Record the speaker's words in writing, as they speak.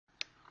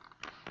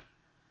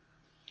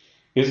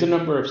Is the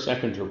number of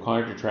seconds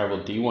required to travel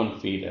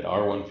d1 feet at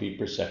r1 feet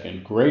per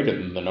second greater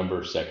than the number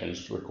of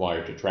seconds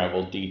required to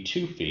travel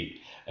d2 feet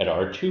at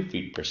r2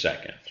 feet per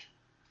second?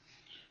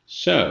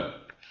 So,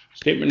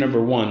 statement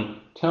number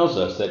 1 tells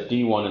us that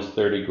d1 is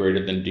 30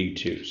 greater than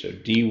d2. So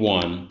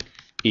d1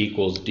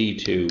 equals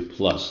d2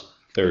 plus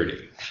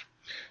 30.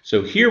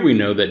 So here we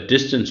know that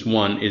distance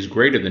 1 is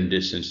greater than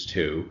distance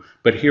 2,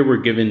 but here we're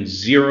given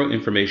zero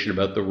information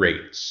about the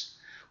rates.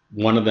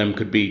 One of them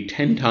could be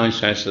 10 times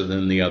faster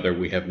than the other.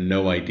 We have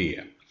no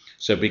idea.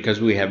 So because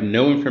we have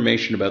no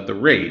information about the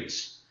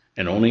rates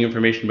and only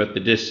information about the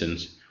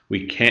distance,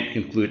 we can't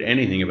conclude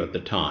anything about the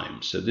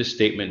time. So this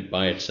statement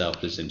by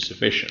itself is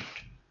insufficient.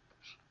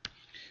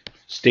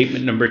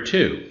 Statement number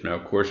 2. Now,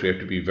 of course, we have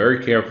to be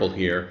very careful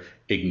here.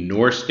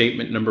 Ignore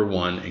statement number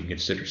 1 and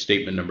consider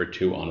statement number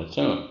 2 on its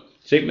own.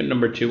 Statement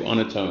number 2 on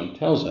its own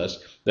tells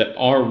us that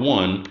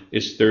R1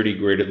 is 30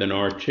 greater than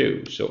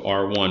R2. So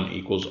R1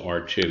 equals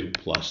R2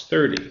 plus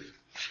 30.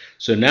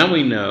 So now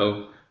we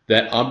know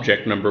that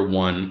object number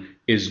 1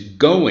 is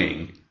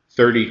going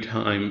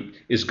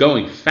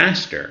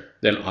faster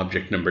than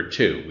object number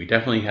 2. We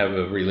definitely have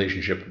a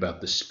relationship about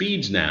the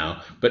speeds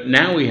now, but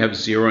now we have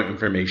zero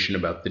information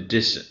about the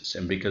distance.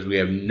 And because we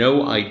have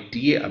no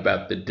idea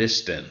about the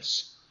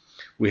distance,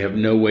 we have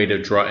no way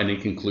to draw any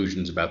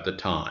conclusions about the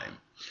time.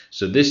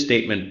 So this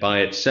statement by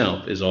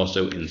itself is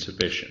also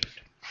insufficient.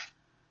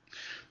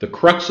 The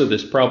crux of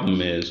this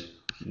problem is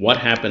what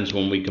happens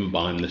when we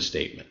combine the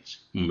statements.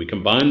 When we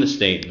combine the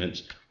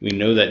statements, we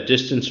know that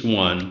distance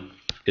 1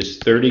 is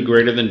 30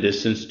 greater than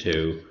distance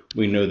 2.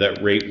 We know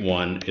that rate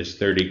 1 is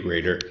 30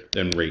 greater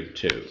than rate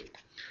 2.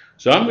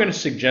 So I'm going to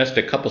suggest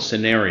a couple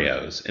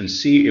scenarios and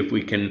see if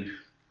we can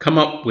come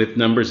up with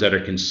numbers that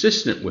are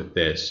consistent with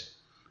this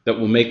that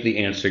will make the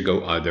answer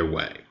go either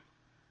way.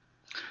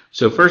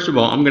 So first of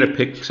all, I'm going to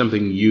pick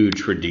something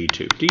huge for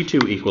D2.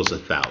 D2 equals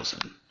 1,000.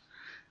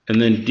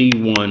 And then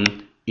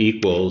D1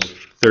 equals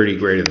 30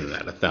 greater than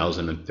that,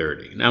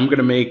 1,030. Now I'm going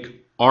to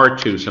make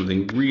R2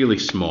 something really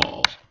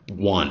small,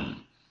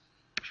 1.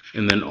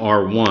 And then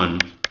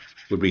R1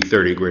 would be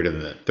 30 greater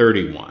than that,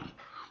 31.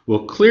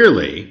 Well,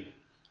 clearly,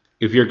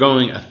 if you're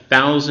going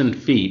 1,000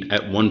 feet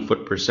at 1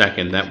 foot per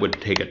second, that would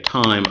take a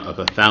time of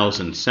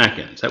 1,000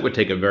 seconds. That would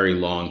take a very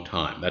long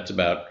time. That's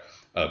about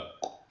a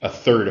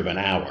third of an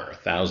hour,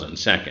 1,000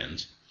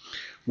 seconds.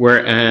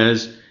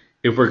 Whereas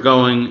if we're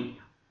going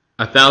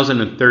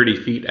 1,030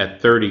 feet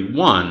at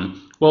 31,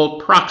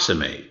 well,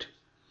 approximate.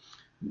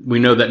 We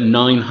know that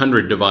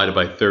 900 divided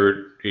by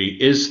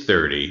 30 is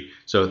 30.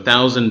 So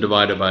 1,000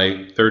 divided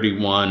by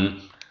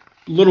 31,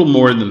 a little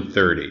more than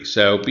 30.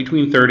 So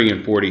between 30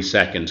 and 40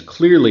 seconds.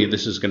 Clearly,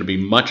 this is going to be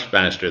much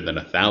faster than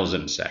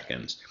 1,000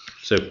 seconds.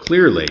 So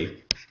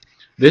clearly,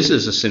 this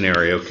is a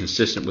scenario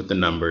consistent with the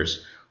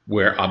numbers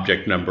where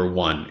object number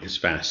 1 is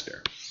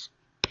faster.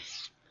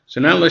 So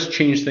now let's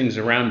change things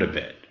around a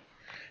bit.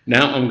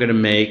 Now I'm going to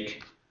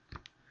make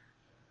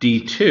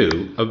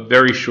D2 a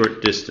very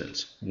short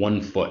distance,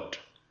 1 foot.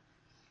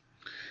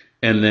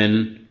 And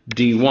then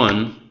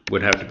D1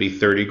 would have to be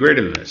 30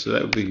 greater than this, so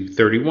that would be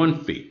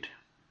 31 feet.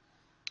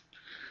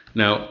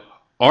 Now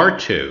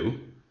R2,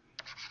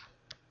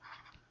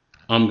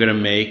 I'm going to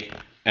make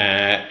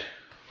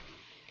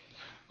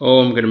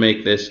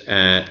this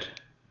at,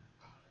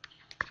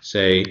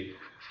 say,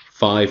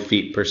 5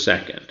 feet per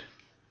second.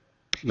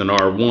 Then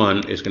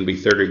R1 is going to be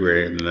 30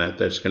 greater than that.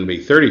 That's going to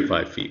be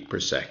 35 feet per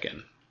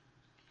second.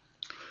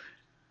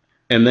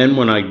 And then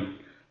when I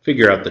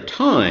figure out the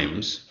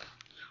times,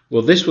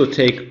 well, this will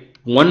take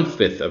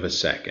 1/5 of a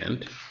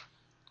second.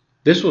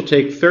 This will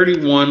take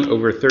 31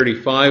 over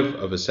 35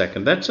 of a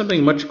second. That's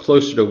something much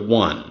closer to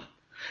 1.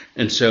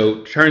 And so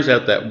it turns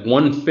out that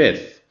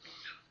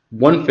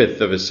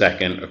 1/5 of a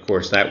second, of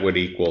course, that would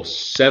equal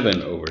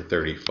 7 over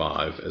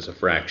 35 as a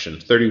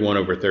fraction. 31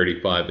 over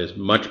 35 is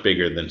much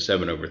bigger than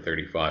 7 over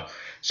 35.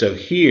 So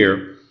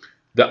here,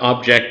 the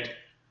object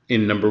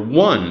in number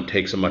 1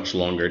 takes a much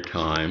longer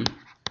time,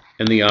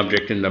 and the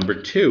object in number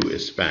 2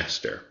 is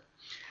faster.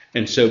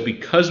 And so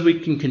because we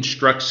can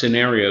construct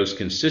scenarios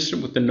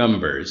consistent with the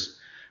numbers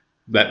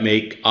that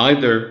make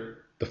either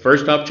the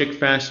first object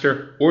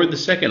faster or the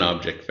second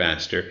object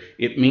faster,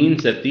 it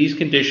means that these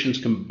conditions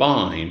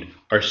combined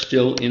are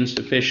still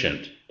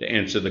insufficient to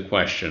answer the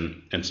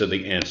question, and so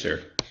the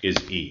answer is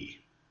E.